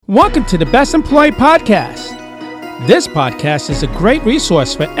Welcome to the Best Employee Podcast. This podcast is a great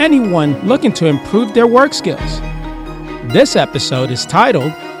resource for anyone looking to improve their work skills. This episode is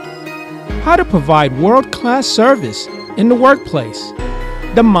titled, How to Provide World-Class Service in the Workplace,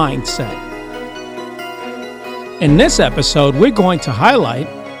 the Mindset. In this episode, we're going to highlight,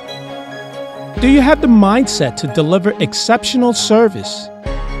 do you have the mindset to deliver exceptional service?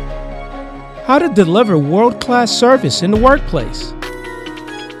 How to deliver world-class service in the workplace.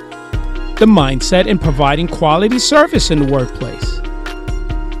 The mindset in providing quality service in the workplace.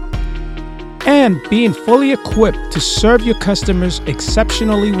 And being fully equipped to serve your customers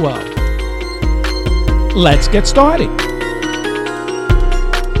exceptionally well. Let's get started.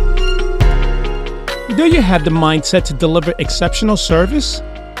 Do you have the mindset to deliver exceptional service?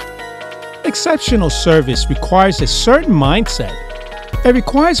 Exceptional service requires a certain mindset. It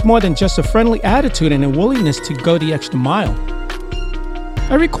requires more than just a friendly attitude and a willingness to go the extra mile.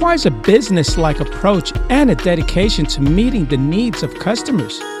 It requires a business-like approach and a dedication to meeting the needs of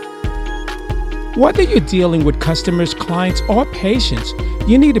customers. Whether you're dealing with customers, clients, or patients,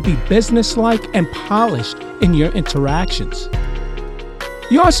 you need to be business-like and polished in your interactions.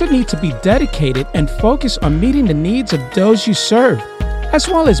 You also need to be dedicated and focused on meeting the needs of those you serve, as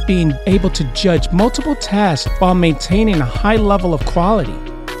well as being able to judge multiple tasks while maintaining a high level of quality.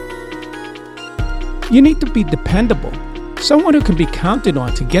 You need to be dependable. Someone who can be counted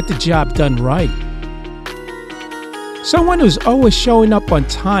on to get the job done right. Someone who's always showing up on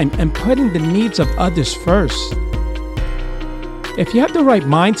time and putting the needs of others first. If you have the right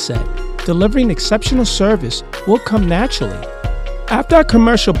mindset, delivering exceptional service will come naturally. After our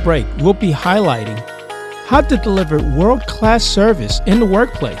commercial break, we'll be highlighting how to deliver world-class service in the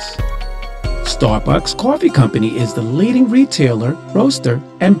workplace. Starbucks Coffee Company is the leading retailer, roaster,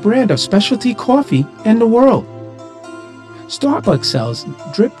 and brand of specialty coffee in the world. Starbucks sells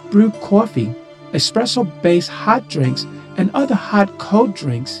drip brewed coffee, espresso-based hot drinks, and other hot cold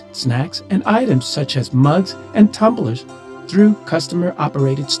drinks, snacks, and items such as mugs and tumblers through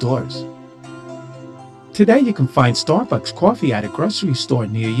customer-operated stores. Today you can find Starbucks coffee at a grocery store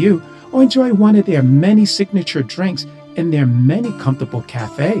near you or enjoy one of their many signature drinks in their many comfortable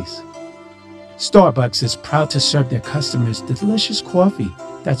cafes. Starbucks is proud to serve their customers delicious coffee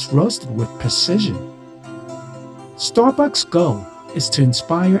that's roasted with precision. Starbucks' goal is to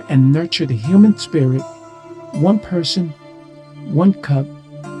inspire and nurture the human spirit, one person, one cup,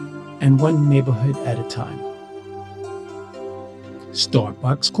 and one neighborhood at a time.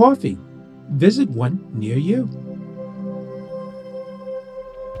 Starbucks Coffee. Visit one near you.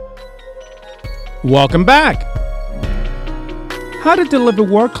 Welcome back. How to deliver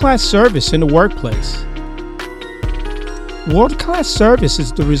world-class service in the workplace. World-class service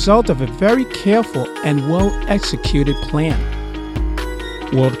is the result of a very careful and well-executed plan.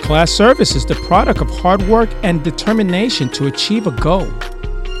 World-class service is the product of hard work and determination to achieve a goal.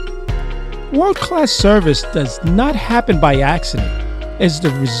 World-class service does not happen by accident. It is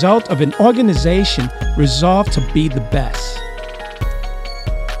the result of an organization resolved to be the best.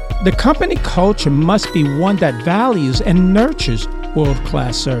 The company culture must be one that values and nurtures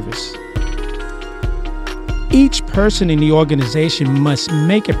world-class service. Each person in the organization must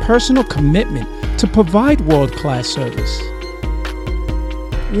make a personal commitment to provide world-class service.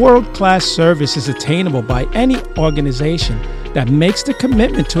 World-class service is attainable by any organization that makes the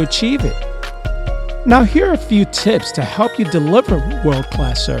commitment to achieve it. Now, here are a few tips to help you deliver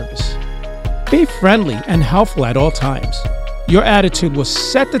world-class service. Be friendly and helpful at all times. Your attitude will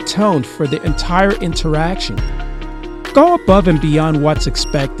set the tone for the entire interaction. Go above and beyond what's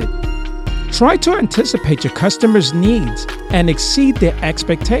expected. Try to anticipate your customers' needs and exceed their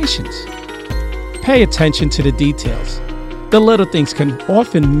expectations. Pay attention to the details. The little things can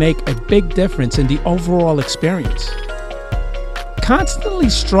often make a big difference in the overall experience. Constantly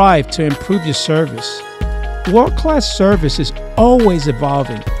strive to improve your service. World-class service is always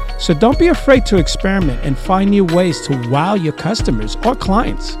evolving, so don't be afraid to experiment and find new ways to wow your customers or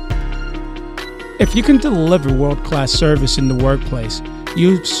clients. If you can deliver world-class service in the workplace,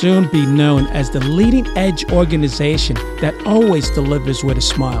 you'll soon be known as the leading edge organization that always delivers with a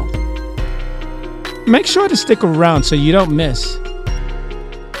smile. Make sure to stick around so you don't miss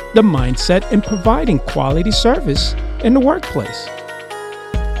the mindset in providing quality service in the workplace.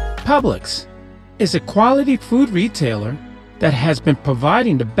 Publix is a quality food retailer that has been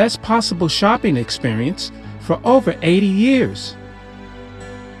providing the best possible shopping experience for over 80 years.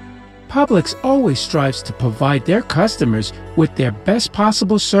 Publix always strives to provide their customers with their best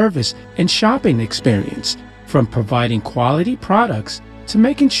possible service and shopping experience, from providing quality products to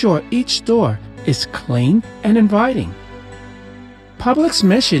making sure each store is clean and inviting. Publix's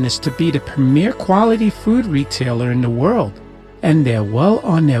mission is to be the premier quality food retailer in the world, and they're well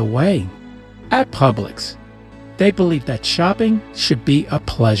on their way. At Publix, they believe that shopping should be a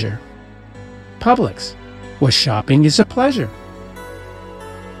pleasure. Publix, where shopping is a pleasure.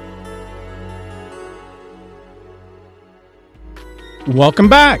 Welcome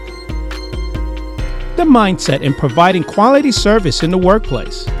back. The mindset in providing quality service in the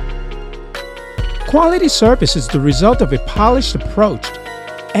workplace. Quality service is the result of a polished approach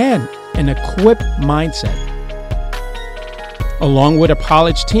and an equipped mindset, along with a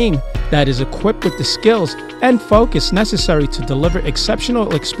polished team that is equipped with the skills and focus necessary to deliver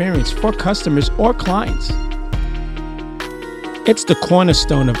exceptional experience for customers or clients. It's the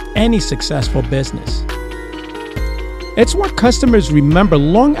cornerstone of any successful business. It's what customers remember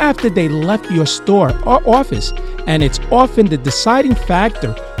long after they left your store or office, and it's often the deciding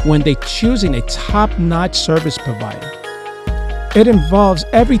factor when they're choosing a top-notch service provider. It involves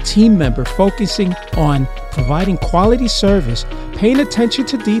every team member focusing on providing quality service, paying attention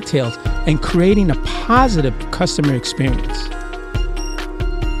to details, and creating a positive customer experience.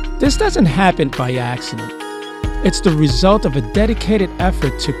 This doesn't happen by accident. It's the result of a dedicated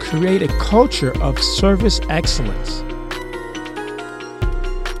effort to create a culture of service excellence.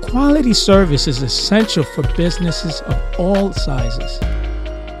 Quality service is essential for businesses of all sizes.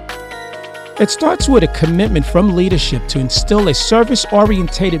 It starts with a commitment from leadership to instill a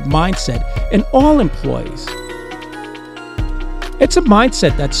service-oriented mindset in all employees. It's a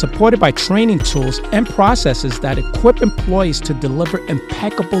mindset that's supported by training tools and processes that equip employees to deliver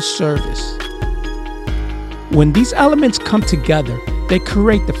impeccable service. When these elements come together, they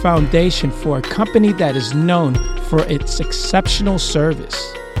create the foundation for a company that is known for its exceptional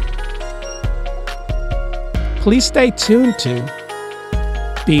service. Please stay tuned to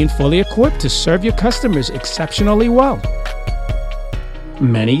being fully equipped to serve your customers exceptionally well.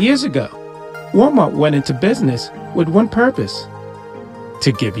 Many years ago, Walmart went into business with one purpose: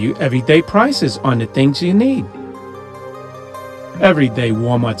 to give you everyday prices on the things you need. Every day,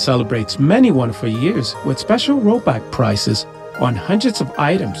 Walmart celebrates many wonderful years with special rollback prices on hundreds of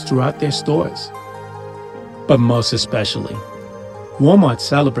items throughout their stores. But most especially, Walmart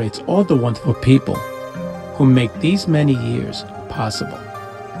celebrates all the wonderful people who make these many years possible.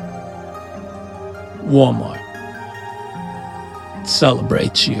 Walmart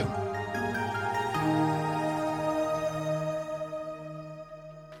celebrates you.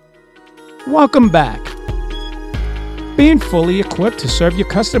 Welcome back. Being fully equipped to serve your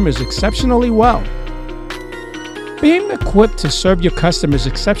customers exceptionally well. Being equipped to serve your customers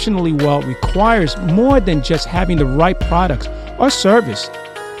exceptionally well requires more than just having the right products or service.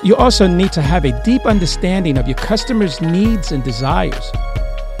 You also need to have a deep understanding of your customers' needs and desires.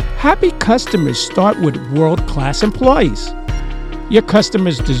 Happy customers start with world-class employees. Your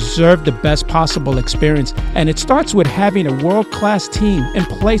customers deserve the best possible experience, and it starts with having a world-class team in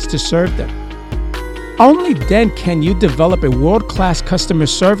place to serve them. Only then can you develop a world-class customer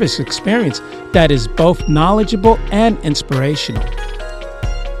service experience that is both knowledgeable and inspirational.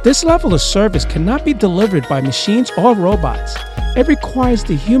 This level of service cannot be delivered by machines or robots. It requires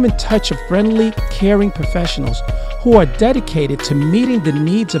the human touch of friendly, caring professionals who are dedicated to meeting the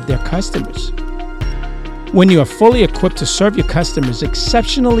needs of their customers. When you are fully equipped to serve your customers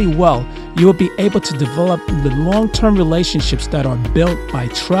exceptionally well, you will be able to develop the long-term relationships that are built by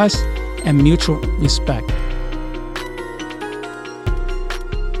trust and mutual respect.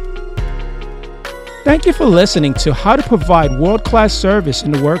 Thank you for listening to How to Provide World-Class Service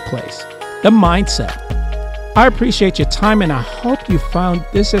in the Workplace, The Mindset. I appreciate your time, and I hope you found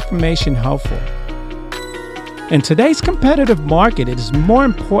this information helpful. In today's competitive market, it is more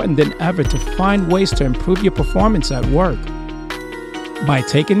important than ever to find ways to improve your performance at work. By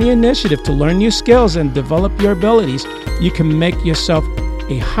taking the initiative to learn new skills and develop your abilities, you can make yourself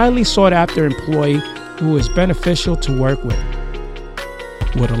a highly sought-after employee who is beneficial to work with.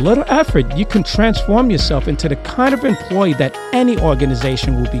 With a little effort, you can transform yourself into the kind of employee that any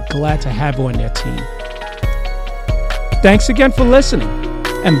organization will be glad to have on their team. Thanks again for listening,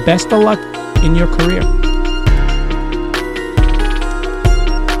 and best of luck in your career.